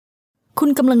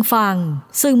คุณกำลังฟัง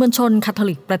สื่อมวลชนคาทอ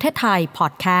ลิกประเทศไทยพอ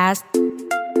ดแคสต์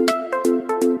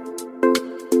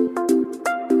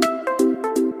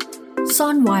ซ่อ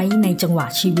นไว้ในจังหวะ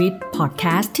ชีวิตพอดแค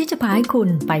สต์ที่จะพาให้คุณ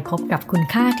ไปพบกับคุณ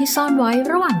ค่าที่ซ่อนไว้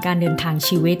ระหว่างการเดินทาง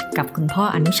ชีวิตกับคุณพ่อ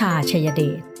อนุชา ชัยเด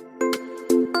ช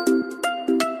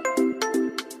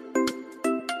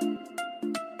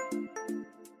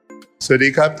สวัสดี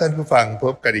ครับท่านผู้ฟังพ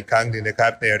บกันอีกครั้งหนึ่งนะครั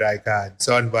บในรายการ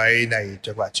ซ่อนไว้ใน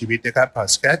จังหวะชีวิตนะครับพอด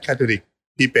แคสต์คาทอลิก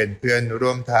ที่เป็นเพื่อน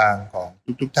ร่วมทางของ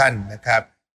ทุกท่านนะครับ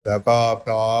แล้วก็พ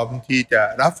ร้อมที่จะ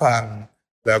รับฟัง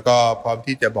แล้วก็พร้อม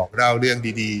ที่จะบอกเล่าเรื่อง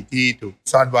ดีๆที่ถูก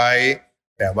ซ่อนไว้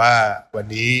แต่ว่าวัน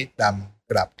นี้นำ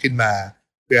กลับขึ้นมา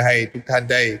เพื่อให้ทุกท่าน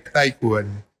ได้ใคร่ครวญ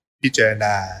พิจารณ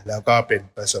าแล้วก็เป็น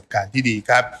ประสบการณ์ที่ดี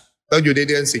ครับเราอยู่ใน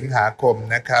เดือนสิงหาคม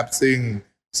นะครับซึ่ง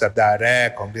สัปดาห์แรก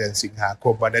ของเดือนสิงหาค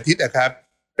มวันอาทิตย์นะครับ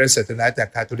พระศาสนาจัก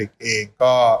รคาทอลิกเอง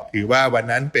ก็ถือว่าวัน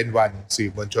นั้นเป็นวันสื่อ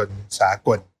มวลชนสาก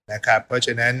ลนะครับเพราะฉ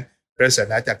ะนั้นพระศาส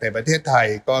นาจักรในประเทศไทย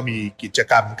ก็มีกิจ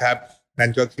กรรมครับนั่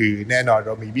นก็คือแน่นอนเ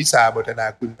รามีวิสาบทนา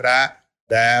คุณพระ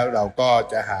แล้วเราก็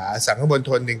จะหาสังฆมณ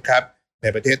ฑลหนึ่งครับใน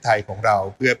ประเทศไทยของเรา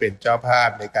เพื่อเป็นเจ้าภาพ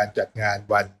ในการจัดงาน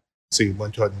วันสื่อมว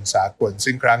ลชนสากล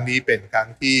ซึ่งครั้งนี้เป็นครั้ง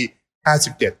ที่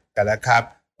57กันแล้วครับ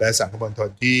และสังฆมณฑล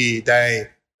ที่ได้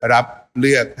รับเ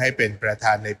ลือกให้เป็นประธ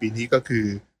านในปีนี้ก็คือ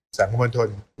สังฆมณฑล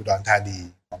อุดรธานี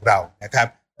ของเรานะครับ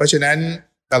เพราะฉะนั้น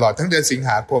ตลอดทั้งเดือนสิงห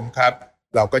าคมครับ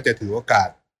เราก็จะถือโอกาส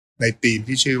ในธีม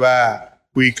ที่ชื่อว่า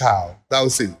คุยข่าวเล่า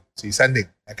สื่อซีซั่น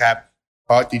1นะครับเพ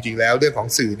ราะจริงๆแล้วเรื่องของ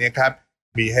สื่อเนี่ยครับ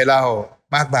มีให้เล่า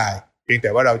มากมายเพียงแต่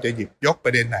ว่าเราจะหยิบยกปร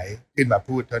ะเด็นไหนขึ้นมา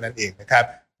พูดเท่านั้นเองนะครับ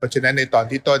เพราะฉะนั้นในตอน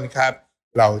ที่ต้นครับ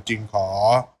เราจึงขอ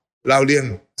เล่าเรื่อง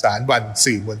ศาลวัน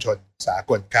สื่อมวลชนสา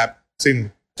กลครับซึ่ง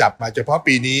จับมาเฉพาะ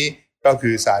ปีนี้ก็คื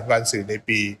อศาลวันสื่อใน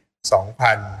ปี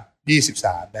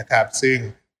2023นะครับซึ่ง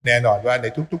แน่นอนว่าใน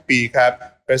ทุกๆปีครับ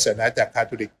พระศาสนาจักรคา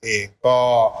ทอลิกเองก็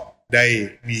ได้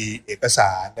มีเอกส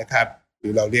ารนะครับหรื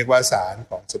อเราเรียกว่าสาร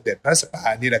ของสมเด็จพระสัปปา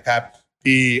นี่แหละครับ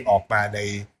ที่ออกมาใน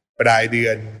ปลายเดือ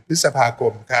นพฤษภาค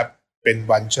มครับเป็น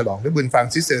วันฉลองฤบุญฟัง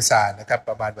ซิสเตอร์ซานนะครับ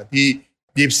ประมาณวัน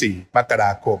ที่24มกร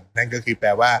าคมนั่นก็คือแปล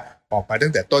ว่าออกมาตั้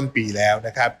งแต่ต้นปีแล้วน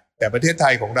ะครับแต่ประเทศไท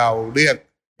ยของเราเลือก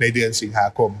ในเดือนสิงหา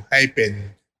คมให้เป็น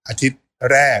อาทิตย์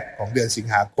แรกของเดือนสิง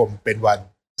หาคมเป็นวัน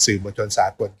สื่อมวลชนสา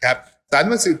กลครับศาล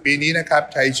วันสื่อปีนี้นะครับ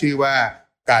ใช้ชื่อว่า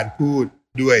การพูด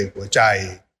ด้วยหัวใจ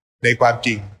ในความจ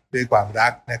ริงด้วยความรั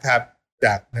กนะครับจ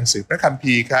ากหนังสือพระคัม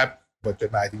ภีร์ครับบทจด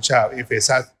หมายถึงชาวเอเฟ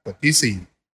ซัสบทที่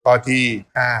4ข้อที่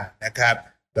5นะครับ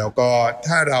แล้วก็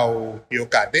ถ้าเรามีโอ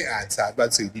กาสได้อ่านศาลวัน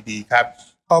สื่อดีๆครับ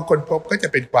ข้อค้นพบก็จะ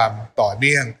เป็นความต่อเ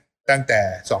นื่องตั้งแต่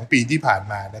2ปีที่ผ่าน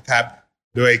มานะครับ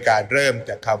โดยการเริ่ม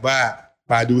จากคำว่า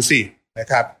มาดูสินะ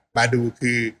ครับมาดู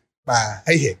คือมาใ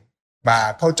ห้เห็นมา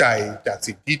เข้าใจจาก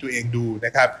สิ่งที่ตัวเองดูน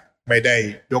ะครับไม่ได้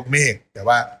ยกเมฆแต่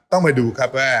ว่าต้องมาดูครับ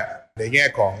ว่าในแง่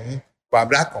ของความ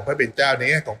รักของพระเป็นเจ้าใน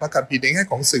แง่ของพระคัมภีร์ในแง่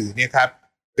ของสื่อเนี่ยครับ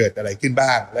เกิดอะไรขึ้น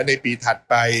บ้างและในปีถัด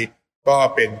ไปก็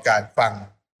เป็นการฟัง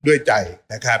ด้วยใจ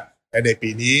นะครับและในปี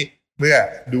นี้เมื่อ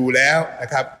ดูแล้วนะ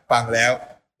ครับฟังแล้ว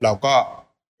เราก็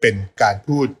เป็นการ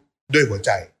พูดด้วยหัวใ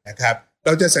จนะครับเร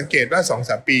าจะสังเกตว่า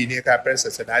 2-3 ปีนี้ครับพระศ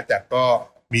าสนาจักรก็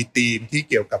มีธีมที่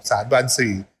เกี่ยวกับศาลวัน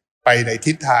สื่อไปใน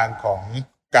ทิศทางของ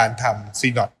การทำซี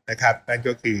นอดนะครับนั่น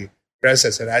ก็คือพระศ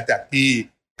าสนาจักรที่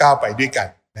ก้าวไปด้วยกัน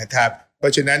นะครับเพรา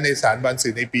ะฉะนั้นในศาลวัน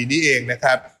สื่อในปีนี้เองนะค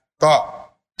รับก็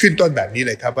ขึ้นต้นแบบนี้เ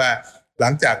ลยครับว่าหลั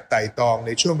งจากไต่ตรองใ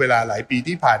นช่วงเวลาหลายปี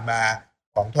ที่ผ่านมา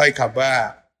ของถ้อยคำว่า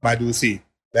มาดูสิ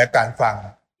และการฟัง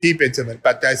ที่เป็นเสมือน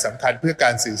ปัจจัยสำคัญเพื่อกา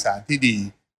รสื่อสารที่ดี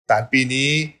ศาลปีนี้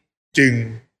จึง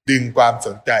ดึงความส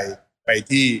นใจไป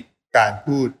ที่การ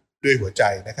พูดด้วยหัวใจ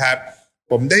นะครับ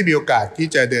ผมได้มีโอกาสที่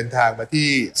จะเดินทางมาที่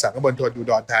สังฆมณฑลอุ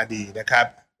ดรธานีนะครับ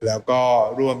แล้วก็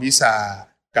ร่วมวิสา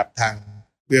กับทาง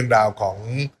เรื่องราวของ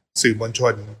สื่อมวลช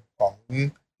นของ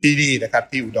ที่นี่นะครับ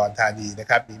ที่อุดรธานีนะ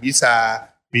ครับมีวิสา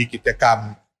มีกิจกรรม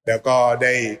แล้วก็ไ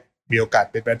ด้มีโอกาส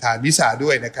เป็นประธานวิสาด้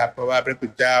วยนะครับเพราะว่าพระคุ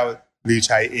ณเจ้าลือ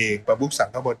ชัยเองประมุขสัง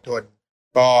ฆมณฑล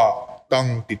ก็ต้อง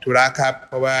ติดธุระครับเ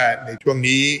พราะว่าในช่วง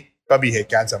นี้ก็มีเห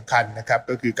ตุการณ์สำคัญนะครับ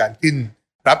ก็คือการขึ้น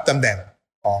รับตำแหน่ง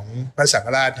ของพระสังฆ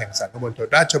ราชแห่งสังฆมณฑล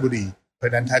ราชบุรีเพรา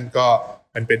ะนั้นท่านก็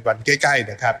มันเป็นวันใกล้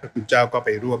ๆนะครับพระคุณเจ้าก็ไป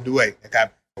ร่วมด้วยนะครับ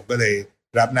ผมก็เลย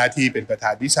รับหน้าที่เป็นประธ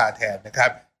านวิสาแทนนะครั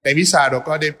บในวิสาเรา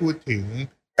ก็ได้พูดถึง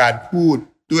การพูด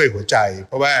ด้วยหัวใจเ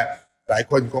พราะว่าหลาย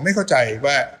คนคงไม่เข้าใจ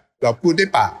ว่าเราพูดด้วย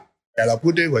ปากแต่เราพู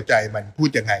ดด้วยหัวใจมันพูด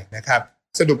ยังไงนะครับ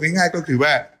สรุปง่ายๆก็คือว่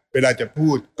าเวลาจะพู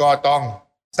ดก็ต้อง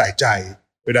ใส่ใจ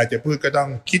เวลาจะพูดก็ต้อง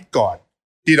คิดก่อน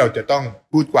ที่เราจะต้อง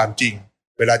พูดความจริง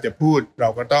เวลาจะพูดเร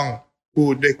าก็ต้องพู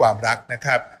ดด้วยความรักนะค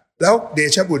รับแล้วเด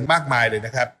ชะบุญมากมายเลยน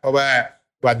ะครับเพราะว่า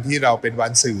วันที่เราเป็นวั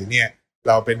นสื่อเนี่ยเ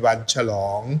ราเป็นวันฉลอ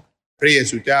งพระเย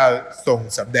ซูเจ้าทรง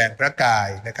สำแดงพระกาย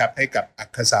นะครับให้กับอั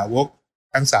ครสาวก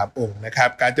ทั้ง3องค์นะครับ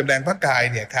การจำแรงพระกาย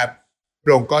เนี่ยครับพร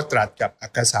ะองค์ก็ตรัสกับอั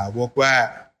ครสาวกว่า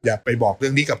อย่าไปบอกเรื่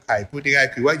องนี้กับใครพูดง่าย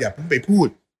ๆคือว่าอย่าเพิ่งไปพูด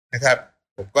นะครับ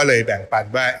ผมก็เลยแบ่งปัน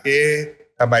ว่า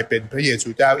ทำไมเป็นพระเยซู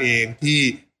เจ้าเองที่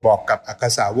บอกกับอัคร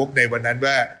สาวกในวันนั้น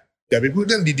ว่าอย่าไปพูด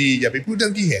เรื่องดีๆอย่าไปพูดเรื่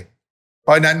องที่เห็นเพร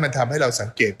าะนั้นมันทำให้เราสัง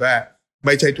เกตว่าไ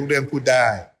ม่ใช่ทุกเรื่องพูดได้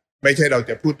ไม่ใช่เรา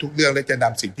จะพูดทุกเรื่องและจะน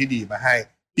ำสิ่งที่ดีมาให้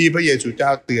ที่พระเยซูเจ้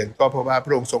าเตือนก็เพราะว่าพ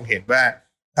ระองค์ทรงเห็นว่า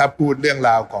ถ้าพูดเรื่องร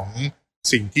าวของ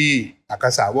สิ่งที่อัค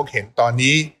รสาวกเห็นตอน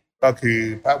นี้ก็คือ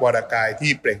พระวรกาย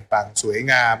ที่เปล่งปลั่งสวย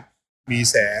งามมี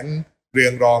แสงเรือ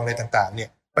งรองอะไรต่างๆเนี่ย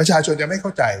ประชาชนจะไม่เข้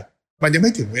าใจมันยังไ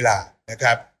ม่ถึงเวลานะค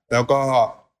รับแล้วก็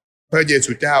พระเย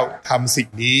ซูเจ้าทำสิ่ง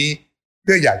นี้เ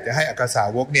พื่ออยากจะให้อัครสา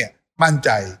วกเนี่ยมั่นใจ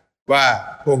ว่า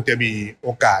พระองค์จะมีโอ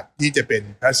กาสที่จะเป็น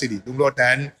พระสิริรุ่งโรจน์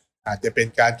นั้นอาจจะเป็น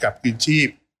การกลับคืนชีพ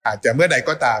อาจจะเมื่อใด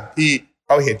ก็ตามที่เข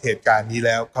าเห็นเหตุการณ์นี้แ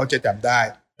ล้วเขาจะจำได้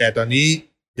แต่ตอนนี้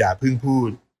อย่าเพิ่งพูด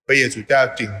พระเยซูเจ้า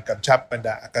จึงกำชับบรรด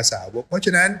าอัครสาวกเพราะฉ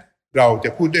ะนั้นเราจะ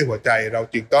พูดด้วยหัวใจเรา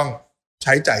จึงต้องใ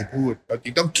ช้ใจพูดเราจึ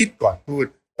งต้องคิดก่อนพูด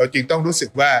เราจึงต้องรู้สึ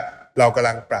กว่าเรากำ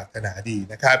ลังปรารถนาดี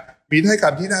นะครับมีถ้อยค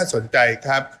ำที่น่าสนใจค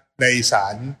รับในศา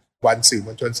ลวันสื่อม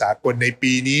วลชนสากลใน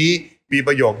ปีนี้มีป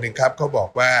ระโยคนึงครับเขาบอก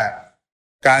ว่า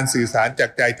การสื่อสารจา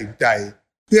กใจถึงใจ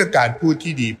เพื่อการพูด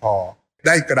ที่ดีพอไ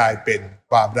ด้กลายเป็น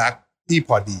ความรักที่พ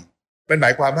อดีมันหม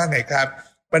ายความว่าไงครับ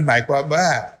มันหมายความว่า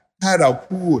ถ้าเรา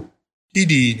พูดที่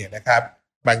ดีเนี่ยนะครับ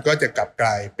มันก็จะกลับกล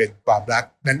ายเป็นความรัก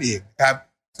นั่นเองครับ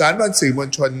ศาลวันสื่อมวล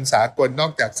ชนสากลนอ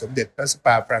กจากสมเด็จพระสป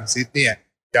าฟรังซิสเนี่ย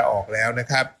จะออกแล้วนะ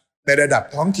ครับในระดับ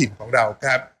ท้องถิ่นของเราค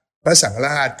รับพระสังฆร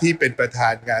าชที่เป็นประธา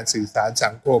นงานสื่อสารสั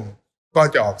งคมก็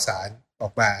จะออกสารออ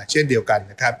กมาเช่นเดียวกัน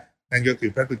นะครับนั่นก็คื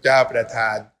อพระคุณเจ้าประธา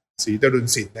นศรีตรุณ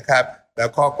สินนะครับแล้ว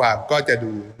ข้อความก็จะ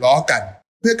ดูล้อกัน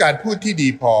เพื่อการพูดที่ดี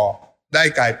พอได้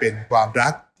กลายเป็นความรั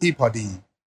กที่พอดี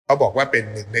เขาบอกว่าเป็น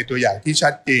หนึ่งในตัวอย่างที่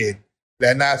ชัดเจนและ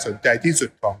น่าสนใจที่สุด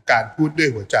ของการพูดด้วย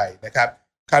หัวใจนะครับ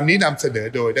คำนี้นำเสนอ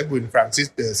โดยนักบุญฟรังซิส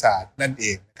เดอซาร์นั่นเอ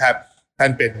งนะครับท่า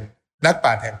นเป็นนักปร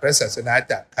าชญ์แห่งพระศาสนา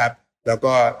จักรครับแล้ว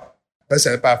ก็พระศา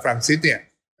สดาฟรังซิสเนี่ย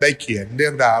ได้เขียนเรื่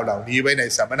องราวเหล่านี้ไว้ใน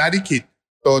สัมมนาลิขิต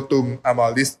โตตุมอมอ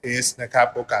ริสเอสนะครับ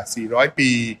โอกาส400ปี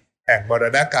แห่งมร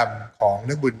ณกรรมของ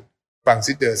นักบุญฟรัง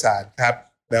ซิสเดอซาร์ครับ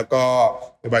แล้วก็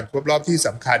ในวันครบรอบที่ส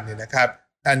ำคัญเนี่ยนะครับ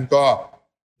ท่านก็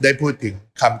ได้พูดถึง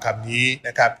คำนี้น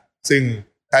ะครับซึ่ง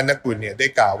ท่านนักบุญเนี่ยได้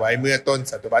กล่าวไว้เมื่อต้น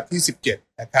ศตวรรษที่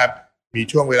17นะครับมี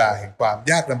ช่วงเวลาแห่งความ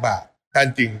ยากลำบากท่าน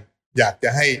จึงอยากจะ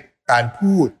ให้การ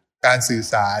พูดการสื่อ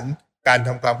สารการท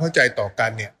ำความเข้าใจต่อกั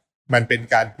นเนี่ยมันเป็น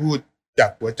การพูดจาก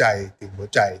หัวใจถึงหัว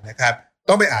ใจนะครับ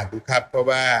ต้องไปอ่านดูครับเพราะ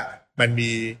ว่ามัน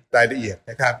มีรายละเอียด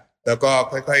นะครับแล้วก็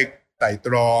ค่อยๆไต่ต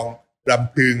รองร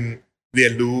ำพึงเรีย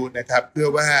นรู้นะครับเพื่อ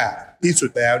ว่าที่สุ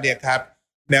ดแล้วเนี่ยครับ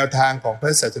แนวทางของพร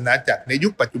ะศาสนาจักรในยุ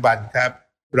คปัจจุบันครับ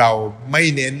เราไม่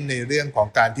เน้นในเรื่องของ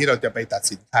การที่เราจะไปตัด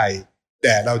สินใครแ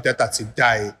ต่เราจะตัดสินใจ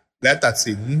และตัด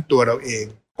สินตัวเราเอง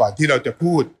ก่อนที่เราจะ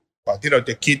พูดก่อนที่เรา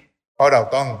จะคิดเพราะเรา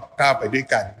ต้องก้าวไปด้วย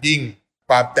กันยิ่ง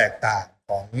ความแตกต่าง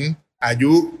ของอา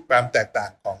ยุความแตกต่า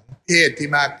งของเพศที่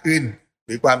มากขึ้นห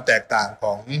รือความแตกต่างข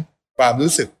องความ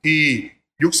รู้สึกที่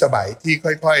ยุคสมัยที่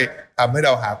ค่อยๆทำให้เร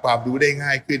าหาความรู้ได้ง่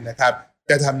ายขึ้นนะครับ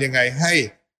จะทำยังไงให้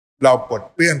เราปลด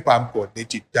เปลื้องความโกรธใน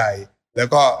จิตใจแล้ว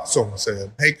ก็ส่งเสริม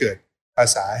ให้เกิดภา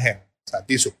ษาแห่งสัน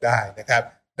ติสุขได้นะครับ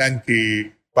นั่นคือ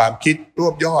ความคิดรว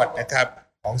บยอดนะครับ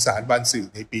ของศาลวันสื่อ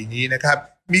ในปีนี้นะครับ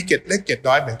มีเกร็ดเล็กเกร็ด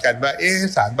น้อยเหมือนกันว่า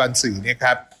ศาลวันสื่อเนี่ยค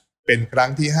รับเป็นครั้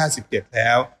งที่57แล้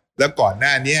วก่อนหน้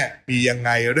านี้มียังไง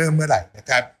เริ่มเมื่อไหร่นะ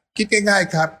ครับคิดง่าย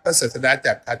ๆครับพระศาสนา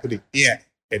จักรคาทอลิกเนี่ย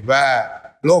เห็นว่า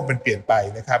โลกมันเปลี่ยนไป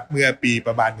นะครับเมื่อปีป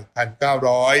ระมาณ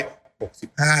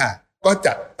1965ก็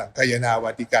จัดสังคายนาว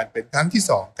าติกันเป็นครั้งที่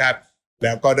2ครับแ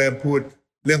ล้วก็เริ่มพูด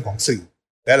เรื่องของสื่อ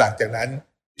และหลังจากนั้น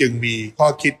จึงมีข้อ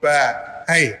คิดว่า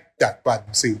ให้จัดวัน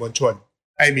สื่อมวลชน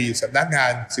ให้มีสำนักงา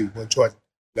นสื่อมวลชน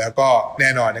แล้วก็แน่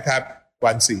นอนนะครับ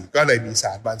วันสื่อก็เลยมีศ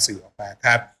าลวันสื่อออกมาค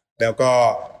รับแล้วก็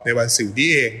ในวันสื่อนี้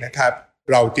เองนะครับ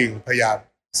เราจึงพยายาม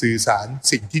สื่อสาร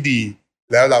สิ่งที่ดี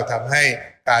แล้วเราทำให้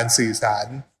การสื่อสาร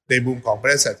ในมุมของพร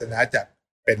ะศาสนาจักร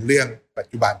เป็นเรื่องปัจ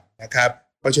จุบันนะครับ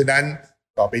เพราะฉะนั้น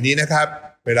ต่อไปนี้นะครับ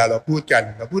เวลาเราพูดกัน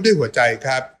เราพูดด้วยหัวใจค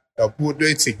รับเราพูดด้ว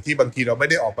ยสิ่งที่บางทีเราไม่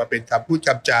ได้ออกมาเป็นคำพูดค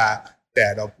ำจาแต่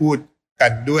เราพูดกั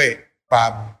นด้วยควา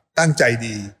มตั้งใจ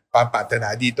ดีความปรารถนา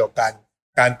ดีต่อกัน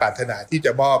การปรารถนาที่จ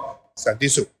ะมอบสันติ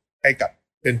สุขให้กับ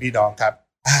เพื่อนพี่น้องครับ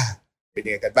เป็นยั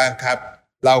งไงกันบ้างครับ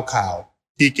เล่าข่าว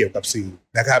ที่เกี่ยวกับสื่อ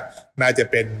นะครับน่าจะ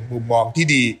เป็นมุมมองที่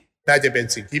ดีน่าจะเป็น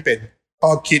สิ่งที่เป็นข้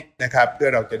อคิดนะครับเพื่อ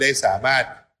เราจะได้สามารถ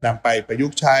นำไปประยุ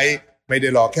กต์ใช้ไม่ได้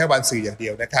รอแค่วันสื่ออย่างเดี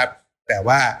ยวนะครับแต่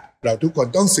ว่าเราทุกคน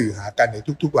ต้องสื่อหากันใน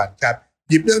ทุกๆวันครับ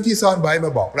หยิบเรื่องที่ซ่อนไว้ม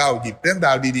าบอกเล่าหยิบเรื่องร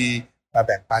าวดีๆมาแ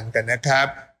บ่งปันกันนะครับ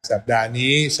สัปดาห์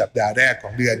นี้สัปดาห์แรกข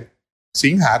องเดือนสิ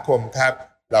งหาคมครับ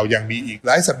เรายังมีอีกห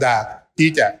ลายสัปดาห์ที่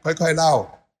จะค่อยๆเล่า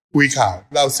คุยข่าว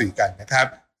เล่าสื่อกันนะครับ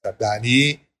สัปดาห์นี้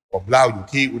ผมเล่าอยู่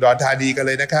ที่อุดรธานีกันเ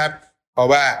ลยนะครับเพราะ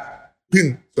ว่าเพิ่ง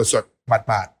สดๆห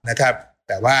มาดๆนะครับแ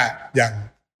ต่ว่ายัง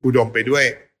อุดมไปด้วย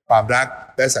ความรัก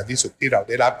และสันติสุขที่เราไ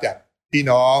ด้รับจากพี่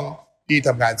น้องที่ท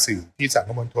ำงานสื่อที่สังค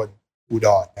มณฑลอุด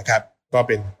รนะครับก็เ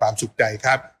ป็นความสุขใจค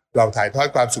รับเราถ่ายทอด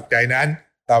ความสุขใจนั้น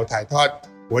เราถ่ายทอด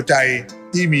หัวใจ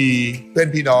ที่มีเพื่อน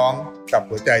พี่น้องกับ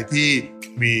หัวใจที่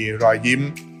มีรอยยิ้ม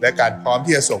และการพร้อม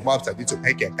ที่จะส่งมอบสันติสุขใ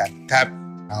ห้แก่กันครับ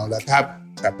เอาละครับ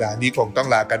สัปดาห์นี้คงต้อง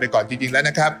ลากันไปก่อนจริงๆแล้ว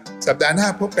นะครับสัปดาห์หน้า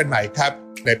พบกันใหม่ครับ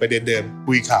ในประเด็นเดิม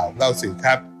คุยข่าวเล่าสื่อค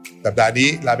รับสัปดาห์นี้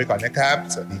ลาไปก่อนนะครับ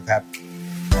สวัสดีครับ